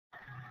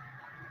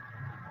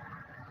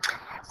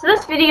So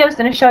this video is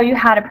going to show you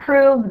how to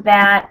prove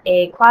that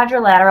a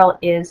quadrilateral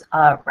is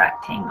a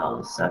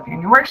rectangle. So if you're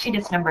in your worksheet,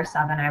 it's number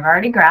 7. I've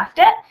already graphed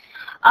it.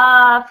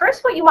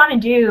 First, what you want to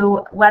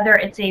do, whether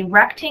it's a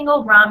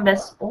rectangle,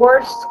 rhombus,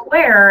 or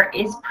square,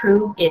 is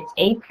prove it's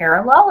a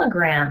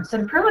parallelogram. So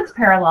to prove it's a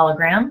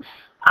parallelogram,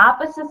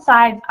 opposite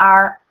sides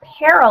are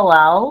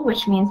parallel,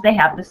 which means they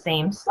have the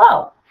same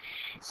slope.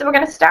 So we're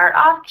going to start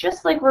off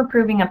just like we're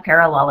proving a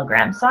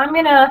parallelogram. So I'm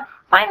going to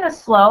find the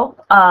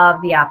slope of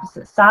the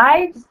opposite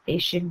sides. They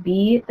should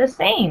be the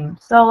same.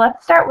 So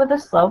let's start with the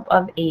slope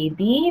of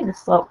AB. The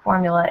slope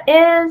formula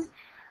is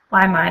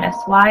y minus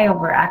y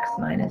over x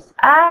minus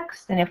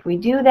x. And if we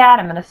do that,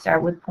 I'm going to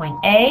start with point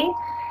A.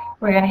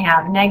 We're going to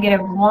have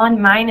 -1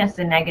 minus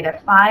a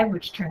 -5,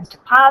 which turns to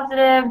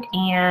positive.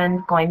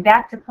 And going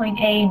back to point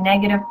A,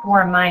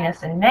 -4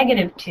 minus a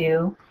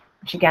 -2,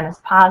 which again is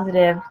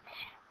positive.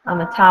 On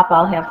the top,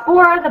 I'll have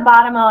 4. The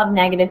bottom, I'll have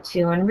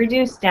 -2. And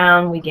reduce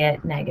down, we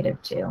get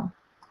 -2.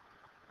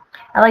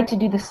 I like to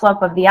do the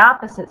slope of the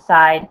opposite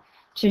side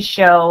to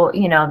show,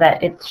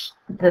 that it's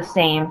the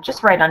same,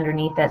 just right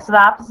underneath it. So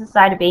the opposite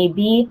side of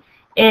AB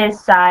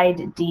is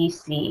side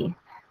DC.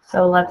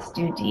 So let's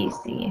do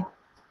DC.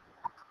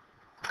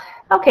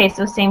 Okay,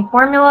 so same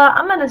formula.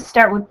 I'm going to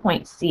start with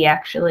point C,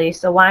 actually.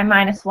 So y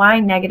minus y,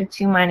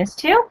 -2 minus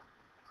 2,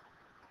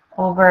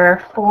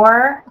 over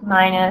 4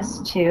 minus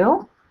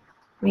 2.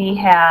 We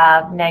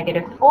have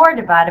 -4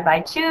 divided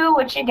by 2,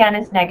 which again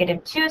is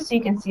 -2, so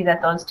you can see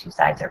that those two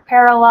sides are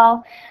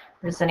parallel.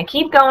 We're just going to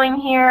keep going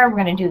here. We're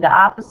going to do the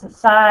opposite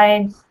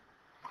sides.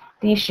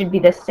 These should be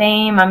the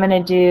same. I'm going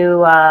to do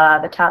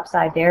the top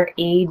side there,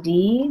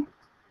 AD.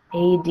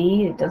 AD,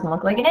 it doesn't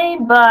look like an A,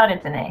 but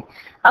it's an A.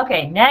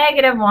 Okay,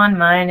 -1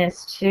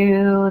 minus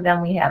 2. Then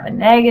we have a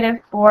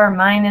 -4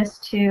 minus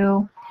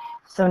 2.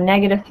 So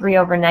 -3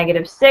 over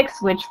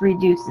 -6, which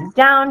reduces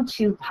down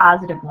to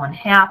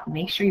 +1/2.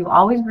 Make sure you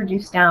always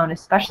reduce down,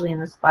 especially in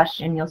this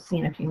question. You'll see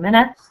in a few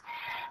minutes.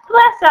 The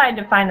last side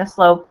to find the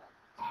slope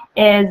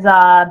is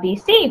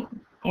BC.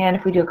 And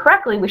if we do it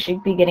correctly, we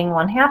should be getting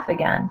 1/2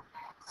 again.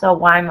 So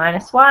y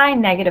minus y,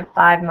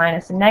 -5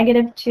 minus a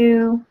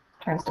 -2,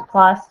 turns to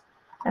plus,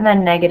 and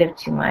then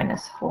 -2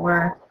 minus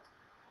 4.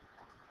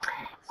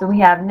 So we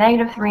have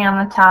 -3 on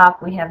the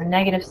top, we have a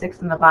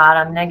 -6 on the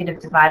bottom, negative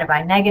divided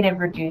by negative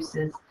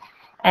reduces,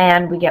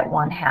 and we get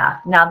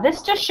 1/2. Now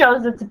this just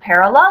shows it's a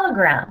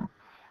parallelogram.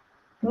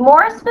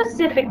 More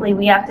specifically,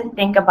 we have to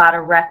think about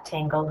a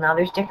rectangle. Now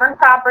there's different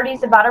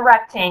properties about a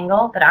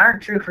rectangle that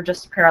aren't true for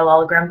just a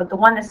parallelogram, but the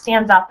one that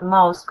stands out the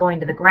most going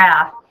to the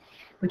graph,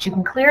 which you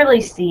can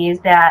clearly see, is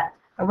that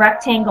a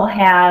rectangle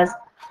has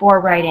 4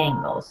 right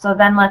angles. So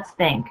then let's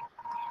think.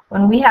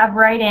 When we have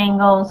right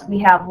angles, we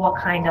have what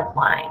kind of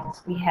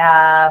lines? We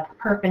have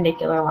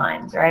perpendicular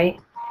lines, right?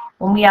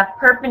 When we have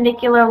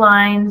perpendicular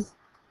lines,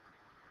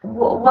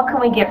 what can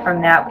we get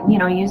from that,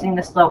 using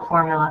the slope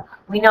formula?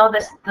 We know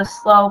the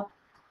slope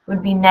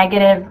would be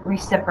negative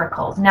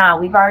reciprocals. Now,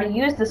 we've already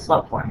used the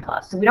slope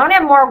formula, so we don't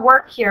have more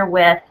work here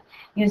with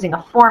using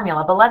a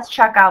formula, but let's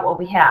check out what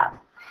we have.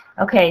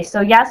 Okay,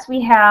 so yes,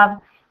 we have,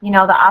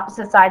 the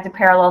opposite sides are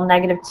parallel,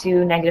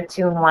 -2,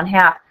 -2, and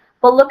 1/2.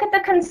 But look at the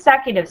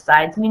consecutive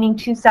sides, meaning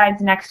two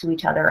sides next to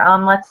each other.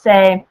 Let's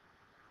say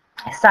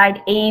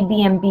side A,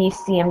 B, and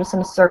BC. I'm just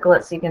going to circle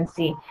it so you can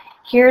see.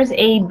 Here's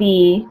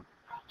AB,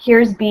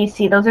 here's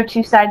BC. Those are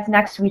two sides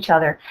next to each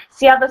other.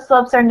 See how the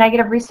slopes are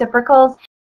negative reciprocals?